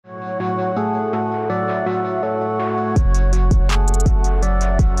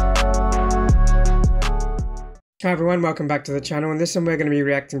Hi everyone, welcome back to the channel. In this one we're going to be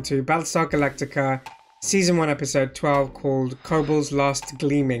reacting to Battlestar Galactica Season 1 Episode 12 called Kobol's Last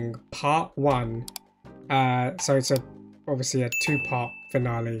Gleaming Part 1. So it's obviously a two-part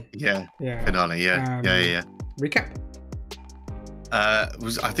finale. Yeah. Finale, yeah. Recap? I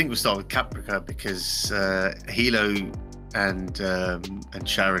think we'll start with Caprica because Hilo and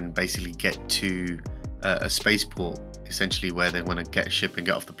Sharon basically get to a spaceport, essentially where they want to get a ship and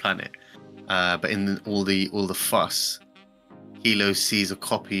get off the planet. But in all the fuss, Hilo sees a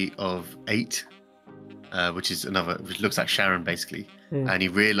copy of 8, which looks like Sharon basically, and he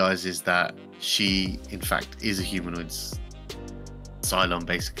realizes that she, in fact, is a humanoid Cylon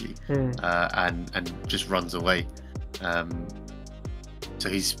basically, and just runs away. So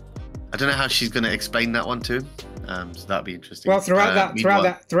I don't know how she's going to explain that one to him. So that'd be interesting. Well, throughout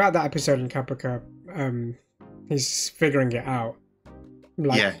that episode in Caprica, he's figuring it out.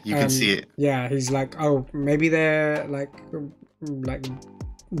 Like, yeah, you can see it. Yeah, he's like, oh, maybe they're like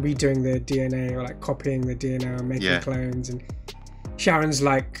redoing the DNA or like copying the DNA or making clones, and Sharon's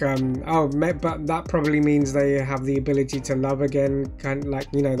like, but that probably means they have the ability to love again, kind of like,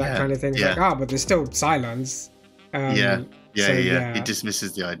 you know, that kind of thing. Like, but they're still Cylons. He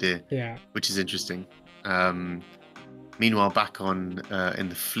dismisses the idea. Yeah, which is interesting. Meanwhile, back on in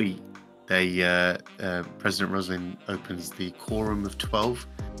the fleet, President Roslin opens the Quorum of 12.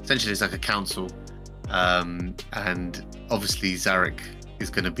 Essentially, it's like a council, and obviously Zarek is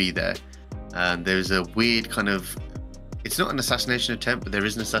going to be there. And there's a weird kind of, it's not an assassination attempt, but there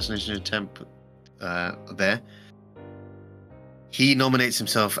is an assassination attempt there. He nominates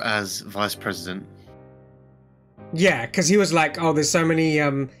himself as vice president. Yeah, because he was like, oh, there's so many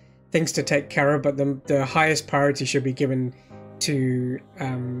things to take care of, but the highest priority should be given to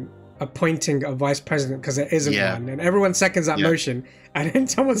appointing a vice president, because there isn't one, and everyone seconds that motion, and then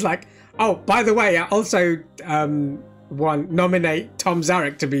someone's like, oh, by the way, I also nominate Tom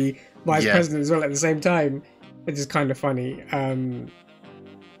Zarek to be vice president as well at the same time. Which is kind of funny.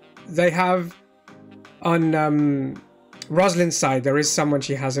 They have on Rosalind's side, there is someone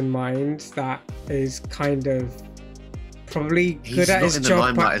she has in mind that is kind of probably good at his job. He's not in the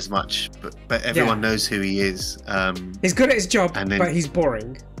limelight as much, but everyone knows who he is. He's good at his job, but he's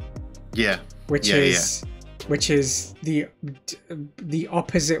boring. Yeah. Which is the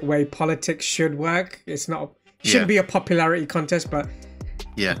opposite way politics should work. It's not, shouldn't be a popularity contest, but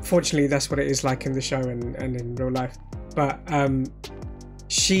fortunately that's what it is like in the show and in real life. But I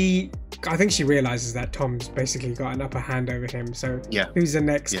think she realizes that Tom's basically got an upper hand over him. So who's the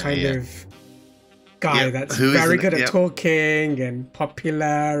next kind of guy that's very good at talking and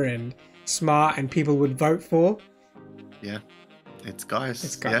popular and smart and people would vote for? Yeah. It's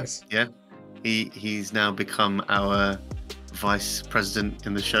Gaius. Yeah. He's now become our vice president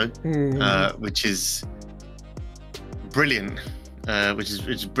in the show, which is brilliant. Which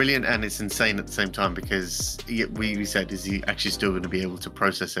is brilliant, and it's insane at the same time, because we said, is he actually still going to be able to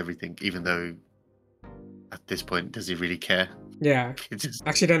process everything, even though at this point, does he really care? Yeah.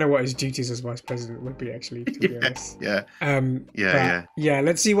 Actually, don't know what his duties as vice president would be, actually, to be honest. Yeah,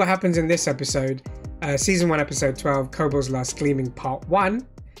 let's see what happens in this episode. Season 1, Episode 12, Kobol's Last Gleaming, Part 1.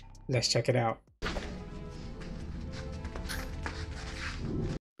 Let's check it out.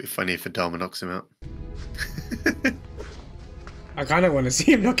 Be funny if Adama knocks him out. I kind of want to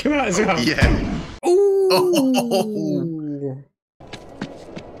see him knock him out as well. Yeah. Ooh. Oh.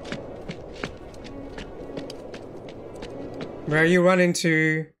 Where are you running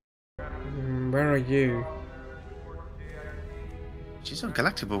to? Where are you? She's on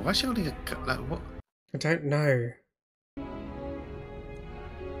Galactica. Why is she holding a... like, what? I don't know.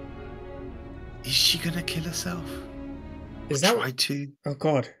 Is she gonna kill herself? Is that... Try to? Oh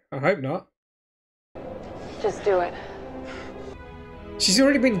God, I hope not. Just do it. She's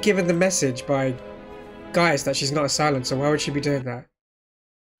already been given the message by Gaius that she's not a Cylon, so why would she be doing that?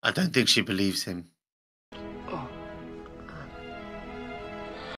 I don't think she believes him.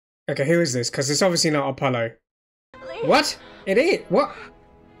 Okay, who is this? Because it's obviously not Apollo. Please. What? It is? What?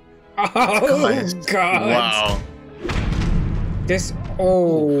 Oh, Gaius. God. Wow. This...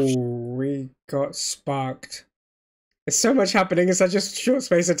 Oh, we got sparked. There's so much happening in such a short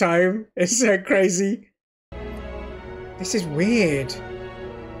space of time. It's so crazy. This is weird.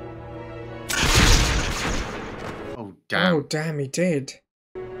 Oh, damn. Oh, damn, he did.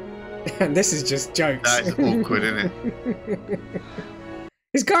 And this is just jokes. That is awkward, isn't it?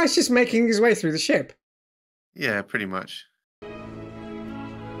 This guy's just making his way through the ship. Yeah, pretty much.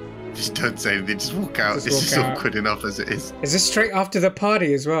 Just don't say anything, just walk out. It's just awkward enough as it is. Is this straight after the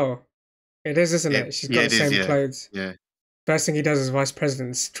party as well? It is, isn't it? She's got the same clothes. Yeah. First thing he does as vice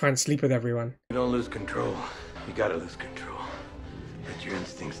president is try and sleep with everyone. You don't lose control. You gotta lose control. Let your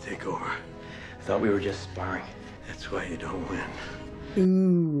instincts take over. I thought we were just sparring. That's why you don't win.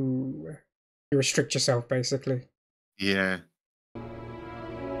 Ooh. You restrict yourself, basically. Yeah.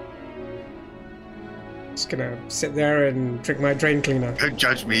 Just gonna sit there and drink my drain cleaner. Don't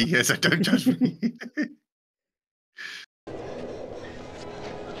judge me. Yes, don't judge me.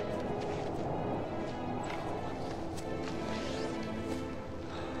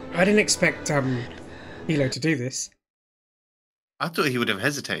 I didn't expect Hilo to do this. I thought he would have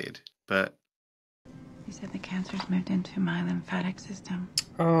hesitated, but You said the cancer's moved into my lymphatic system.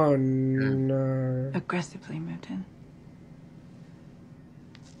 Oh no. Aggressively moved in.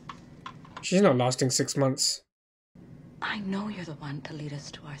 She's not lasting 6 months. I know you're the one to lead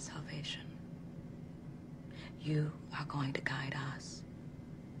us to our salvation. You are going to guide us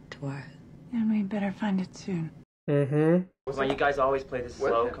to Earth. And we better find it soon. Mm-hmm. Well, you guys always play this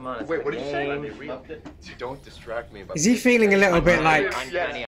slow. Come on, it's Wait, what the did you game. say? Don't distract me. Is he feeling a little bit like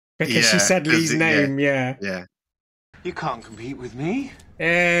because she Yeah, said Lee's yeah. name? Yeah. yeah. You can't compete with me.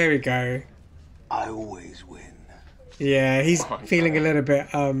 There we go. I always win. Yeah, he's feeling a little bit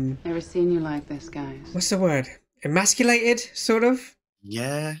Never seen you like this, guys. what's the word? Emasculated, sort of?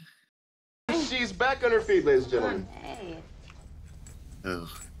 Yeah. She's back on her feet, ladies and gentlemen. Hey. Ugh.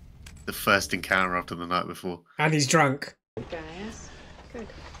 The first encounter after the night before. And he's drunk. Guys. Good.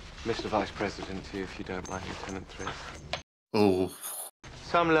 Mr. Vice President, if you don't mind, Lieutenant Thrift. Oh.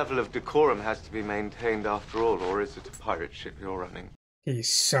 Some level of decorum has to be maintained after all, or is it a pirate ship you're running? He's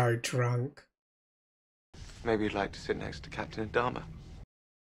so drunk. Maybe you'd like to sit next to Captain Adama.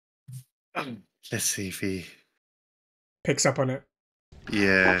 Let's see if he... Picks up on it.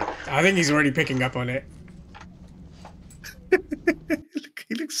 Yeah. I think he's already picking up on it.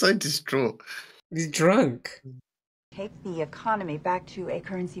 He looks so distraught. He's drunk. Take the economy back to a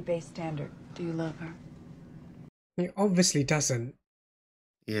currency-based standard. Do you love her? He obviously doesn't.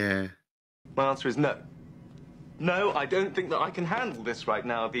 Yeah. My answer is no. No, I don't think that I can handle this right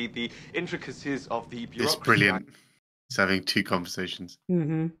now. The intricacies of the bureaucracy. It's brilliant. He's having two conversations.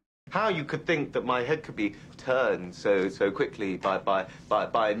 Mm-hmm. How you could think that my head could be turned so quickly by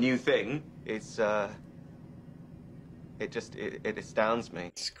a new thing? It's it astounds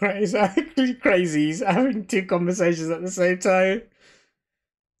me. It's crazy. Actually crazy. He's having two conversations at the same time.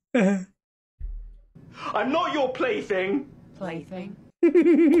 I'm not your plaything. Plaything?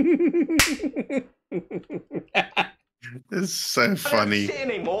 It's so I don't funny. sit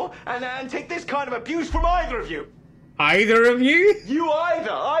anymore and take this kind of abuse from either of you. Either of you? You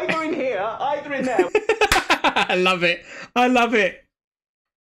either in here, either in there. I love it. I love it.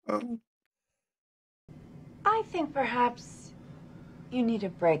 I think perhaps you need a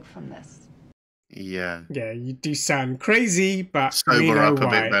break from this. Yeah. Yeah, you do sound crazy, but we Sober know up a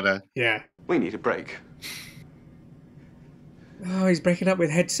why. bit better. Yeah. We need a break. Oh, he's breaking up with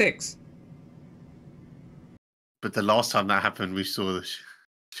Head 6. But the last time that happened, we saw the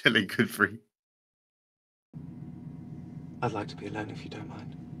Shelley Goodfrey. I'd like to be alone if you don't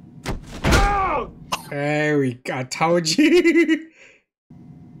mind. There we go. I told you.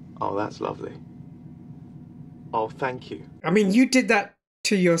 Oh, that's lovely. Oh, thank you. I mean, you did that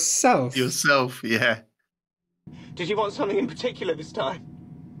to yourself. Yourself, yeah. Did you want something in particular this time?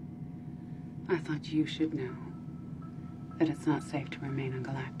 I thought you should know that it's not safe to remain on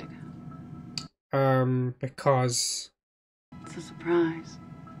Galactica. Because It's a surprise.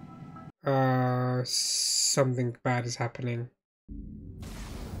 something bad is happening.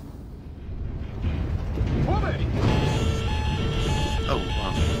 Oh,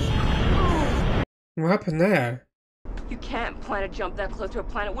 wow. What happened there? You can't plan a jump that close to a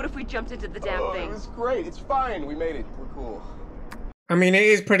planet. What if we jumped into the damn thing? It was great. It's fine. We made it. We're cool. I mean, it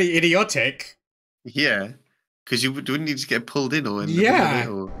is pretty idiotic. Yeah. Because you wouldn't need to get pulled in or in the Yeah.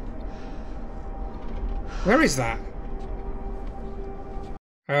 middle of it, or... Where is that?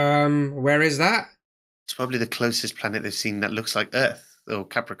 Where is that? It's probably the closest planet they've seen that looks like Earth or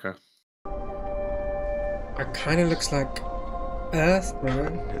Caprica. It kind of looks like Earth, bro.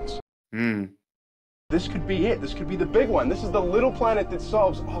 Hmm. This could be it. This could be the big one. This is the little planet that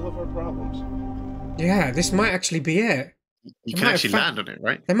solves all of our problems. Yeah, this might actually be it. You They can might actually have land on it,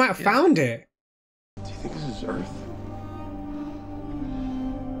 right? They might have Yeah. found it. Do you think this is Earth?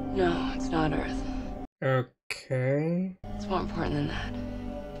 No, it's not Earth. Okay. It's more important than that.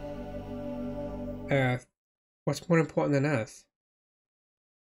 Earth. What's more important than Earth?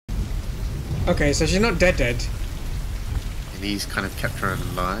 Okay, so she's not dead. And he's kind of kept her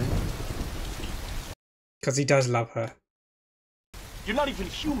alive. Because he does love her. You're not even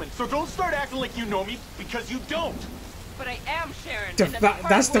human, so don't start acting like you know me, because you don't. But I am Sharon.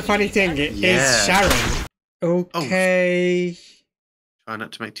 That's the funny thing. It is Yeah. Sharon. Okay. Try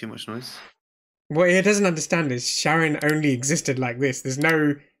not to make too much noise. What he doesn't understand is Sharon only existed like this. There's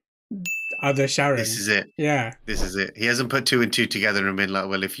no other Sharon. This is it. Yeah. This is it. He hasn't put two and two together and been like,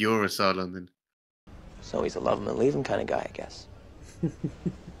 well, if you're a Cylon, then... So he's a love him and leave him kind of guy, I guess.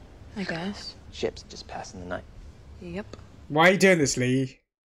 I guess. Ships just passing the night. Yep. Why are you doing this, Lee?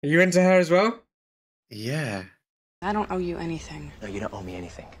 Are you into her as well? Yeah. I don't owe you anything. No, you don't owe me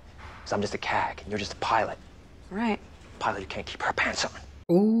anything. Because I'm just a CAG, and you're just a pilot. Right. Pilot who can't keep her pants on.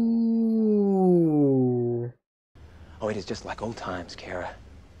 Ooh. Oh, it is just like old times, Kara.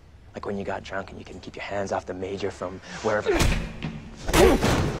 Like when you got drunk and you couldn't keep your hands off the major from wherever.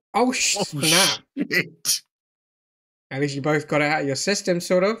 Oh, snap. Shit. At least you both got it out of your system,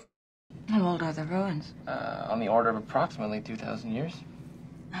 sort of. How old are the ruins? On the order of approximately 2,000 years.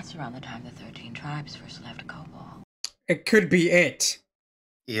 That's around the time the 13 tribes first left Kobol. It could be it.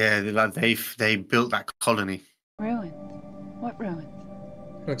 Yeah, they built that colony. Ruins? What ruins?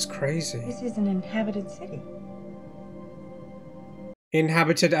 Looks crazy. This is an inhabited city.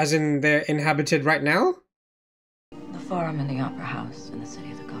 Inhabited as in they're inhabited right now? The Forum and the Opera House in the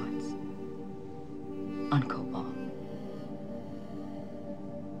City of the Gods. On Kobol.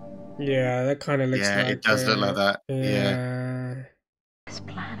 Yeah, that kind of looks like... Yeah, it does look like that. Yeah. This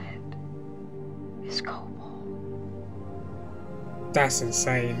planet is Kobol. That's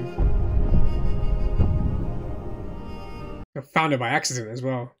insane. I found it by accident as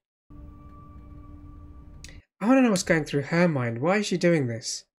well. I want to know what's going through her mind. Why is she doing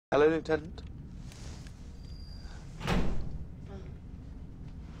this? Hello, Lieutenant.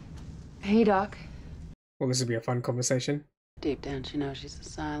 Hey, Doc. Well, this would be a fun conversation. Deep down, she knows she's a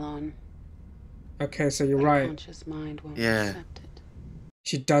Cylon. Okay, so you're But right. Her conscious mind won't Yeah. accept it.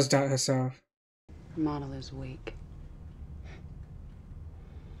 She does doubt herself. Her model is weak.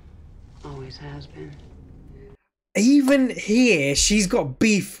 Always has been. Even here, she's got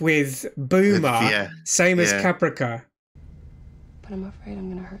beef with Boomer, Yeah. same as Yeah. Caprica. But I'm afraid I'm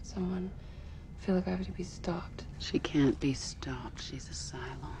gonna hurt someone. I feel like I have to be stopped. She can't be stopped. She's a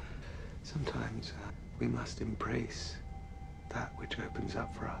Cylon. Sometimes we must embrace that which opens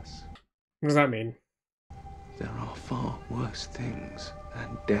up for us. What does that mean? There are far worse things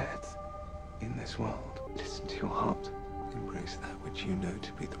than death in this world. Listen to your heart. Embrace that which you know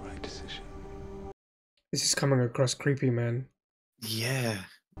to be the right decision. This is coming across creepy, man. Yeah.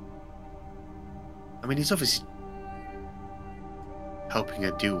 I mean, he's obviously helping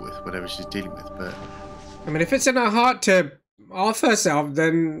her deal with whatever she's dealing with, but... I mean, if it's in her heart to off herself,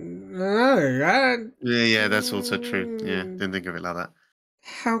 then no. Yeah, that's also true. Yeah, didn't think of it like that.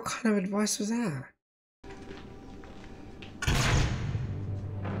 How kind of advice was that?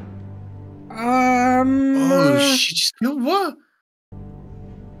 Oh, she just... No, what?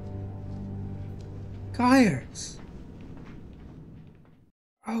 Guys.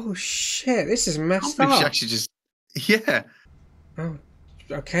 Oh shit, this is messed She up. actually just... Yeah. Oh,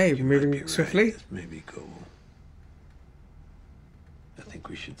 okay, moving swiftly. Maybe go. I think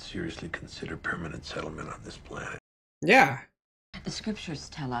we should seriously consider permanent settlement on this planet. Yeah. The scriptures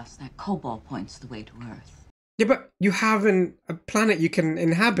tell us that Kobol points the way to Earth. Yeah, but you have a planet you can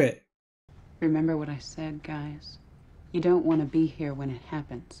inhabit. Remember what I said, guys. You don't want to be here when it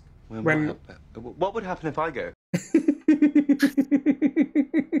happens. What would happen if I go?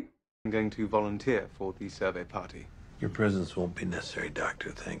 I'm going to volunteer for the survey party. Your presence won't be necessary,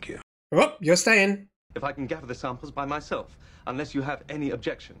 Doctor. Thank you. Oh, you're staying. If I can gather the samples by myself, unless you have any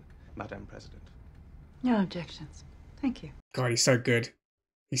objection, Madam President. No objections. Thank you. God, he's so good.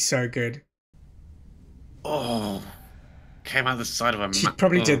 He's so good. Oh. Came out the side of her mouth. She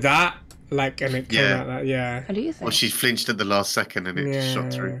probably did that. Like, and it came Yeah. out that, yeah. How do you think? Well, she flinched at the last second and it just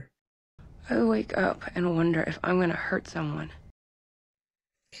shot through. I wake up and wonder if I'm gonna hurt someone.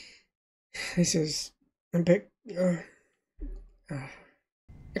 This is a bit... I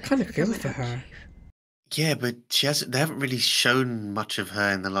kind of feel for her. Yeah, but she hasn't. They haven't really shown much of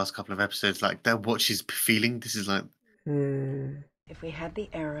her in the last couple of episodes. Like, that what she's feeling. This is like... If we had the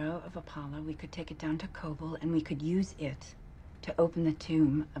arrow of Apollo, we could take it down to Kobol and we could use it to open the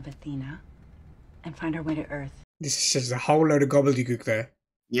tomb of Athena and find our way to Earth. This is just a whole load of gobbledygook there.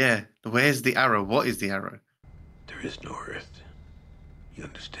 Yeah, where's the arrow? What is the arrow? There is no Earth. You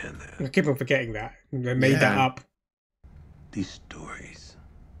understand that? I keep on forgetting that. They made that up. These stories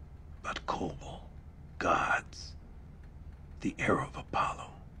about Kobol, gods, the arrow of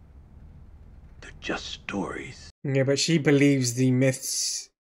Apollo, they're just stories. Yeah, but she believes the myths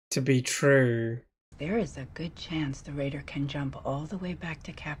to be true. There is a good chance the Raider can jump all the way back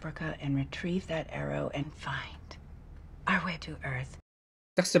to Caprica and retrieve that arrow and find our way to Earth.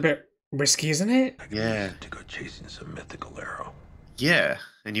 That's a bit Risky, isn't it? Yeah. To go chasing some mythical arrow. Yeah,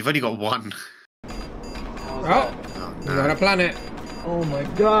 and you've only got one. Oh, we got a planet. Oh my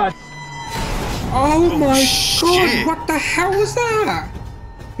god. Oh my shit. god, what the hell was that?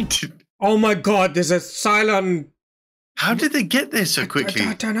 Oh my god, there's a Cylon. How did they get there so quickly?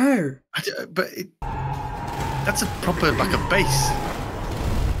 I don't know. That's a proper, like a base.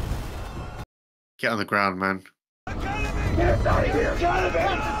 Get on the ground, man.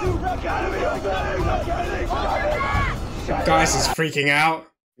 Guys is freaking out.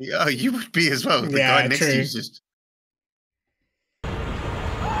 Oh, you would be as well. The guy next to you is just...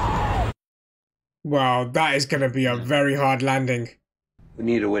 Wow, that is going to be a very hard landing. We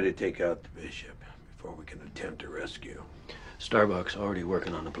need a way to take out the bishop before we can attempt a rescue. Starbuck's already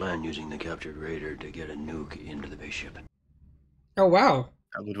working on a plan using the captured raider to get a nuke into the bishop. Oh, wow.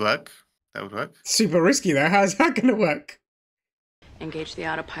 That would work. That would work. Super risky, though. How's that going to work? Engage the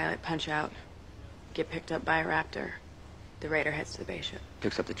autopilot, punch out. Get picked up by a raptor. The raider heads to the bishop.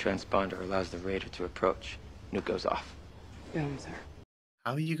 Picks up the transponder, allows the raider to approach. Nuke goes off. Boom, sir.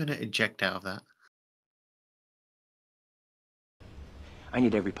 How are you going to eject out of that? I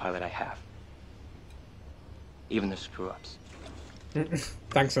need every pilot I have. Even the screw-ups.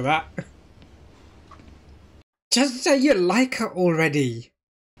 Thanks for that. Just say you like her already.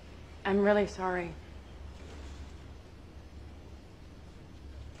 I'm really sorry.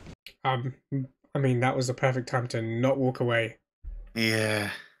 I mean, that was the perfect time to not walk away. Yeah.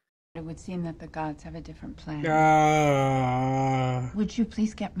 It would seem that the gods have a different plan. Would you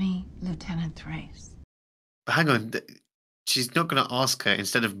please get me Lieutenant Thrace? Hang on. She's not going to ask her,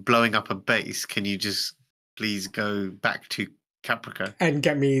 instead of blowing up a base, can you just please go back to Caprica? And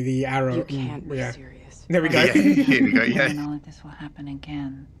get me the arrow. You can't be serious. There we go. Yeah. Here we go, yeah. All of this will happen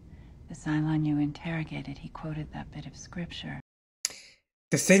again. The Cylon you interrogated, he quoted that bit of scripture.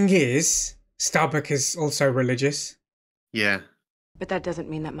 The thing is, Starbuck is also religious. Yeah. But that doesn't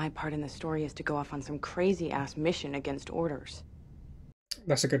mean that my part in the story is to go off on some crazy-ass mission against orders.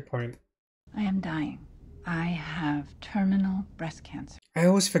 That's a good point. I am dying. I have terminal breast cancer. I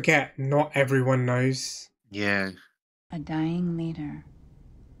always forget not everyone knows. Yeah. A dying leader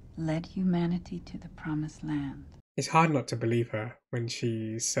led humanity to the promised land. It's hard not to believe her when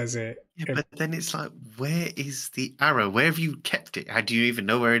she says it. Yeah, but then it's like, where is the arrow? Where have you kept it? How do you even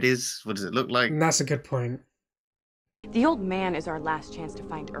know where it is? What does it look like? That's a good point. The old man is our last chance to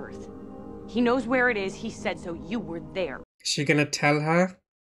find Earth. He knows where it is. He said so. You were there. Is she gonna tell her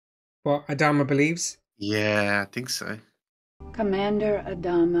what Adama believes? Yeah, I think so. Commander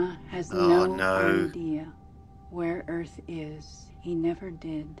Adama has Oh, no idea where Earth is. He never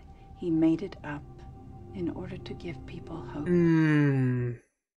did. He made it up in order to give people hope.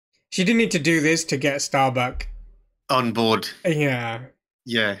 She didn't need to do this to get Starbuck on board. Yeah.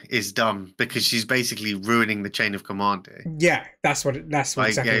 Yeah, it's dumb because she's basically ruining the chain of command here. Yeah, that's what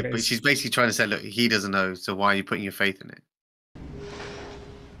exactly it is. But she's basically trying to say, look, he doesn't know, so why are you putting your faith in it?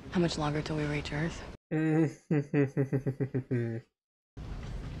 How much longer till we reach Earth? It's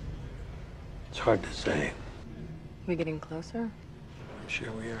hard to say. We getting closer? I'm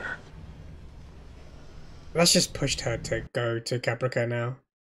sure we are. Let's just push her to go to Caprica now.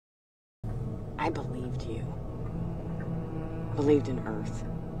 I believed you. Believed in Earth.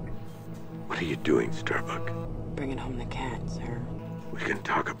 What are you doing, Starbuck? Bringing home the cat, sir. We can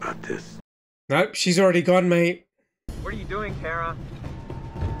talk about this. Nope, she's already gone, mate. What are you doing, Kara?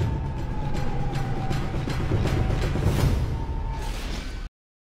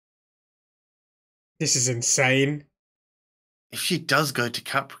 This is insane. If she does go to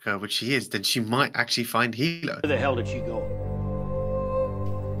Caprica, which she is, then she might actually find Hilo. Where the hell did she go?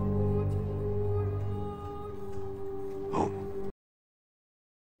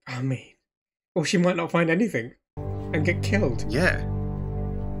 I mean, or she might not find anything and get killed. Yeah.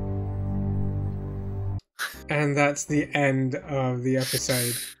 And that's the end of the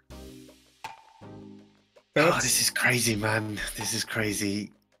episode. Oh, this is crazy, man. This is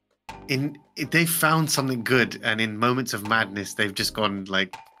crazy. They found something good, and in moments of madness, they've just gone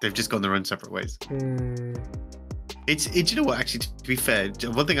their own separate ways. It's you know what? Actually, to be fair,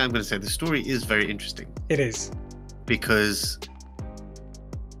 one thing I'm going to say, the story is very interesting. It is, because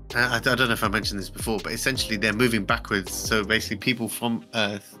I don't know if I mentioned this before, but essentially they're moving backwards. So basically, people from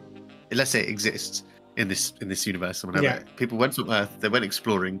Earth, let's say it exists in this universe or whatever. Yeah. People went from Earth, they went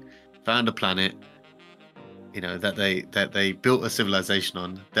exploring, found a planet, you know, that they built a civilization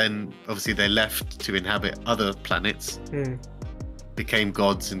on. Then obviously they left to inhabit other planets, became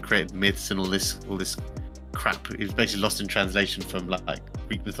gods and created myths and all this crap. It was basically lost in translation from like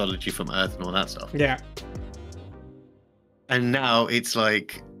Greek mythology from Earth and all that stuff. Yeah. And now it's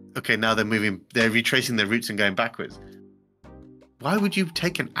like okay, now they're retracing their roots and going backwards. Why would you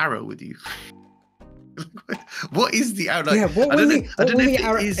take an arrow with you? What is the arrow? Like, yeah, what will the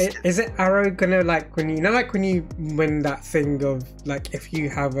arrow? Is it arrow gonna like when you win that thing of like if you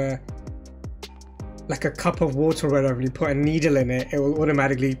have a cup of water or whatever, and you put a needle in it, it will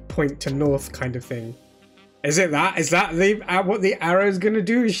automatically point to north kind of thing. Is it that? Is that what the arrow is gonna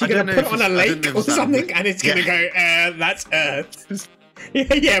do? Is she gonna put it on a lake or something, and it's gonna go, that's Earth.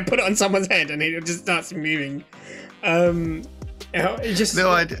 yeah, put it on someone's head, and it just starts moving. It just no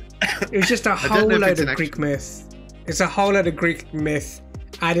idea. It was just a whole load of Greek myth. It's a whole load of Greek myth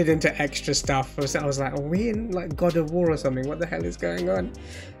added into extra stuff. I was like, are we in like God of War or something? What the hell is going on?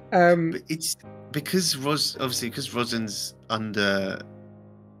 It's because Rosin's under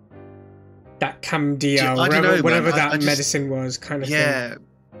that Camdia, whatever that medicine was, kind of thing. Yeah,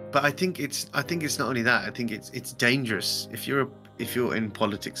 but I think it's not only that. I think it's dangerous if you're in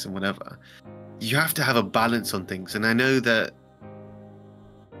politics and whatever. You have to have a balance on things, and I know that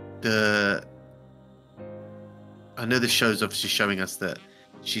the show's obviously showing us that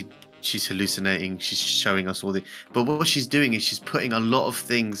she's hallucinating. She's showing us all but what she's doing is she's putting a lot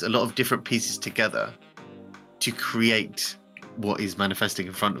of different pieces together to create what is manifesting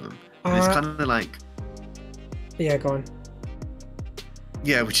in front of them. And it's kind of like, yeah, go on.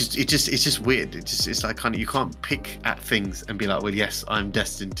 Yeah, which is it's just weird. It's like kind of, you can't pick at things and be like, well, yes, I'm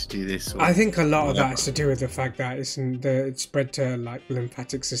destined to do this. I think a lot of that has to do with the fact that it's spread to like the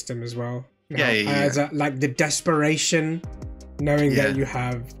lymphatic system as well. Yeah. Like the desperation, knowing that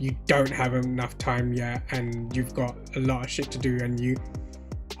you don't have enough time yet, and you've got a lot of shit to do, and you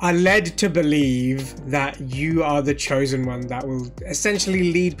are led to believe that you are the chosen one that will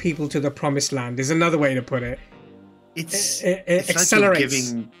essentially lead people to the promised land. Is another way to put it. It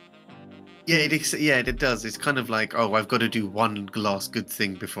accelerates. Like it does. It's kind of like, oh, I've got to do one last good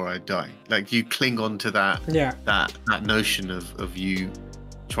thing before I die. Like you cling on to that that notion of you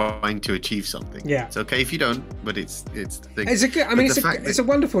trying to achieve something. Yeah, it's okay if you don't, but it's the thing. It's a good. I mean, it's a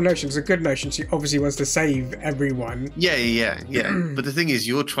wonderful notion. It's a good notion. She obviously wants to save everyone. Yeah. But the thing is,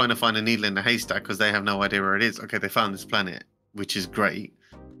 you're trying to find a needle in the haystack because they have no idea where it is. Okay, they found this planet, which is great,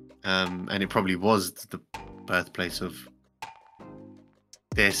 and it probably was the birthplace of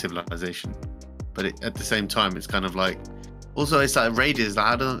their civilization, but at the same time, it's kind of like, also it's like raiders.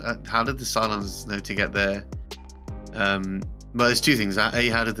 How did the Cylons know to get there? Well, there's two things. A,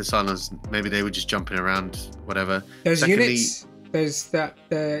 how did the Cylons? Maybe they were just jumping around, whatever. Those units. There's that.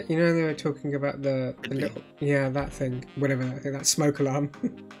 They were talking about the little, that thing, whatever that thing, that smoke alarm.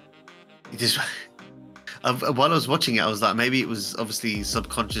 Just while I was watching it, I was like, maybe it was obviously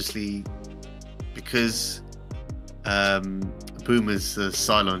subconsciously because Boomer's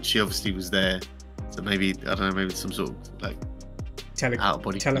Cylon. She obviously was there, so maybe I don't know. Maybe some sort of like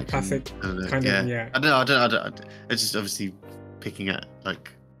out-body telepathic kind of. Yeah. I don't know. It's just obviously picking at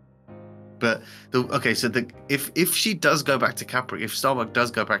like. But if she does go back to Caprica, if Starbuck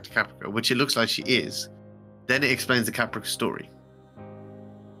does go back to Caprica, which it looks like she is, then it explains the Caprica story.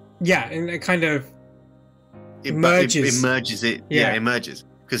 Yeah, and it kind of merges. It merges it. Yeah, it merges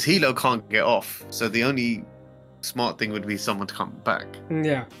because Hilo can't get off. So the only smart thing would be someone to come back.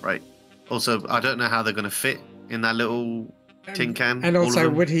 Yeah. Right. Also, I don't know how they're going to fit in that little tin can. And also,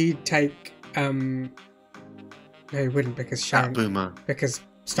 would he take? No, he wouldn't because Sharon. Boomer. Because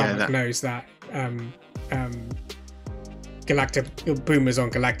Starbuck knows that Boomer's on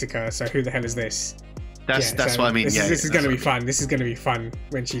Galactica. So who the hell is this? That's what I mean. This is going to be fun. This is going to be fun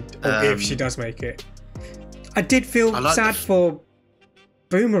when she, or if she does make it. I did feel sad for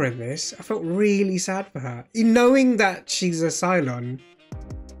Boomer in this. I felt really sad for her. Knowing that she's a Cylon,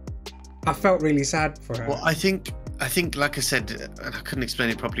 I felt really sad for her. Well, I think, like I said, and I couldn't explain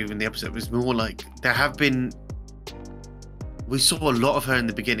it properly in the episode. It was more like we saw a lot of her in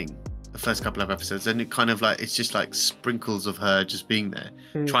the beginning, the first couple of episodes, and it kind of like it's just like sprinkles of her just being there,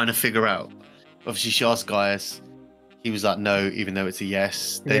 trying to figure out. Obviously, she asked Gaius. He was like, no, even though it's a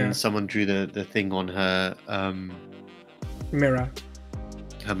yes. Then someone drew the thing on her mirror.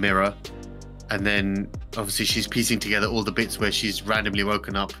 Her mirror. And then obviously she's piecing together all the bits where she's randomly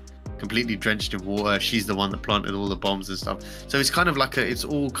woken up, completely drenched in water. She's the one that planted all the bombs and stuff. So it's kind of like it's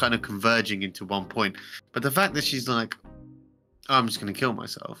all kind of converging into one point. But the fact that she's like, oh, I'm just going to kill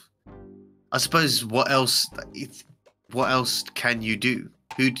myself. I suppose what else can you do?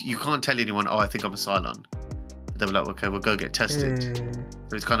 You can't tell anyone, oh, I think I'm a Cylon. They were like, okay, we'll go get tested.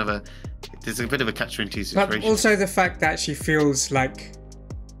 So it's kind of there's a bit of a catch-22 situation. But also the fact that she feels like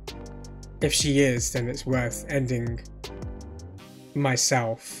if she is, then it's worth ending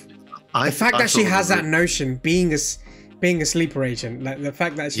myself. The fact that she has that notion, being being a sleeper agent, like the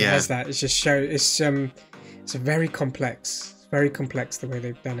fact that she Yeah. has that, it just show it's very complex. Very complex the way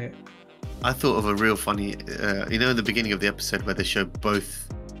they've done it. I thought of a real funny, you know, in the beginning of the episode where they show both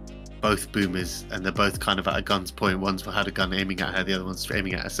boomers and they're both kind of at a gun's point. One's had a gun aiming at her, the other one's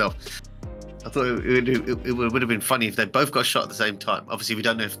aiming at herself. I thought it would have been funny if they both got shot at the same time. Obviously, we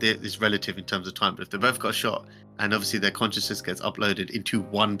don't know if it's relative in terms of time, but if they both got shot and obviously their consciousness gets uploaded into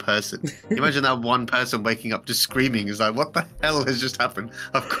one person. Imagine that one person waking up just screaming. Is like, what the hell has just happened?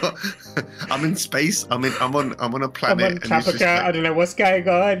 I'm in space. I'm on a planet. I'm on Caprica. Like, I don't know what's going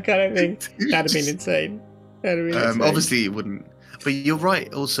on, kind of thing. That'd have been insane. Obviously, it wouldn't. But you're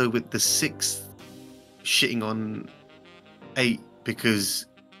right. Also, with the 6th shitting on 8 because.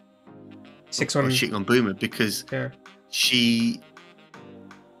 6 on shitting on Boomer because she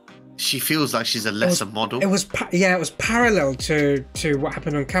feels like she's a lesser model. It was parallel to what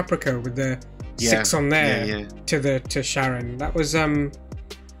happened on Caprica with the 6 on there to Sharon. That was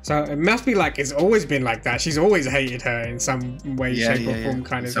so it must be like it's always been like that. She's always hated her in some way, shape or form,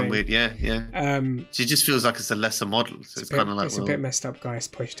 kind of some thing. Weird, she just feels like it's a lesser model. So it's kind of like it's a bit messed up. Guys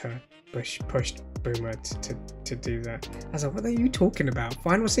pushed Boomer to do that. I was like, what are you talking about?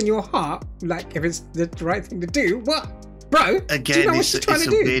 Find what's in your heart. Like, if it's the right thing to do. What, bro? Again, do you know what she's trying to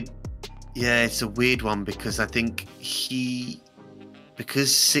do? Weird. Yeah, it's a weird one because I think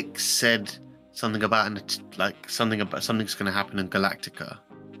because 6 said something about something's going to happen in Galactica.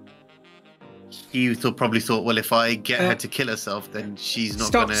 He probably thought, well, if I get her to kill herself, then she's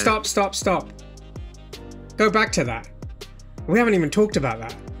not going to... Stop. Go back to that. We haven't even talked about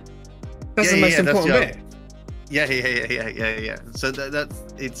that. That's the most important bit. Yeah. So that's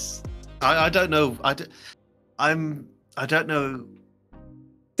it's. I don't know. I don't know.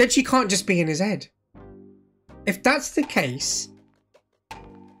 Then she can't just be in his head. If that's the case,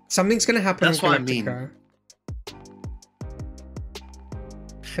 something's going to happen in Galactica. What I mean.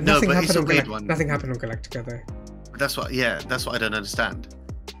 But no, but it's a weird one. Nothing happened on Galactica, though. That's what I don't understand.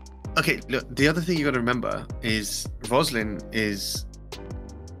 Okay, look. The other thing you got to remember is Roslyn is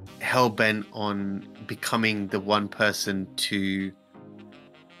hell-bent on becoming the one person to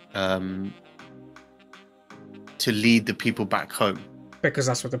lead the people back home. Because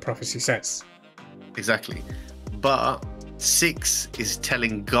that's what the prophecy says. Exactly. But 6 is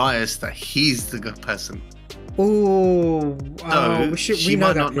telling Gaius that he's the good person. Oh, we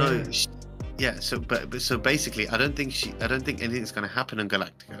know that. Know. So basically, I don't think anything's going to happen in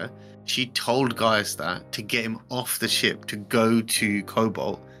Galactica. She told Gaius that to get him off the ship to go to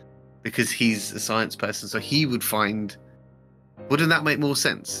Kobol because he's a science person, so he would find. Wouldn't that make more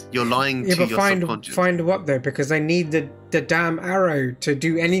sense? You're lying to your subconscious. Find what though? Because they need the damn arrow to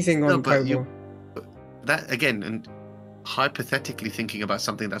do anything on Kobol. That again, and hypothetically thinking about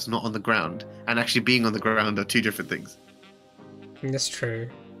something that's not on the ground and actually being on the ground are two different things. That's true.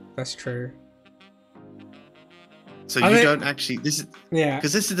 So don't actually.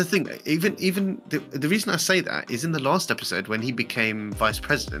 Because this is the thing. Even the reason I say that is in the last episode when he became vice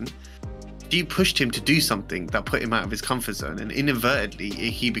president, she pushed him to do something that put him out of his comfort zone, and inadvertently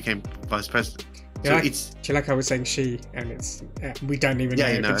he became vice president. Yeah, so it's. Do you like how we're saying she, and it's we don't even know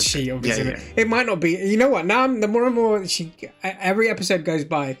if it's she obviously. It might not be. You know what? Now the more and more every episode goes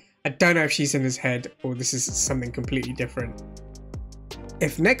by, I don't know if she's in his head or this is something completely different.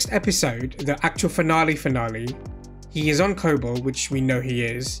 If next episode, the actual finale, he is on Kobol, which we know he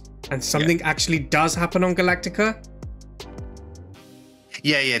is, and something actually does happen on Galactica.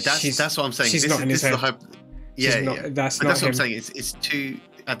 That's what I'm saying. She's not in his head. That's what I'm saying. It's too.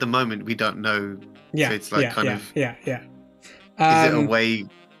 At the moment, we don't know. Yeah, so it's like Is it a way?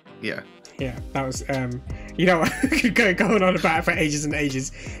 Yeah. Yeah, that was. You know, I could go on about it for ages and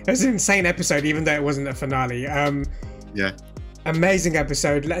ages. It was an insane episode, even though it wasn't a finale. Yeah. Amazing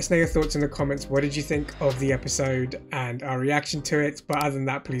episode. Let us know your thoughts in the comments. What did you think of the episode and our reaction to it? But other than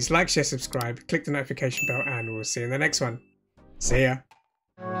that, please like, share, subscribe, click the notification bell, and we'll see you in the next one. See ya.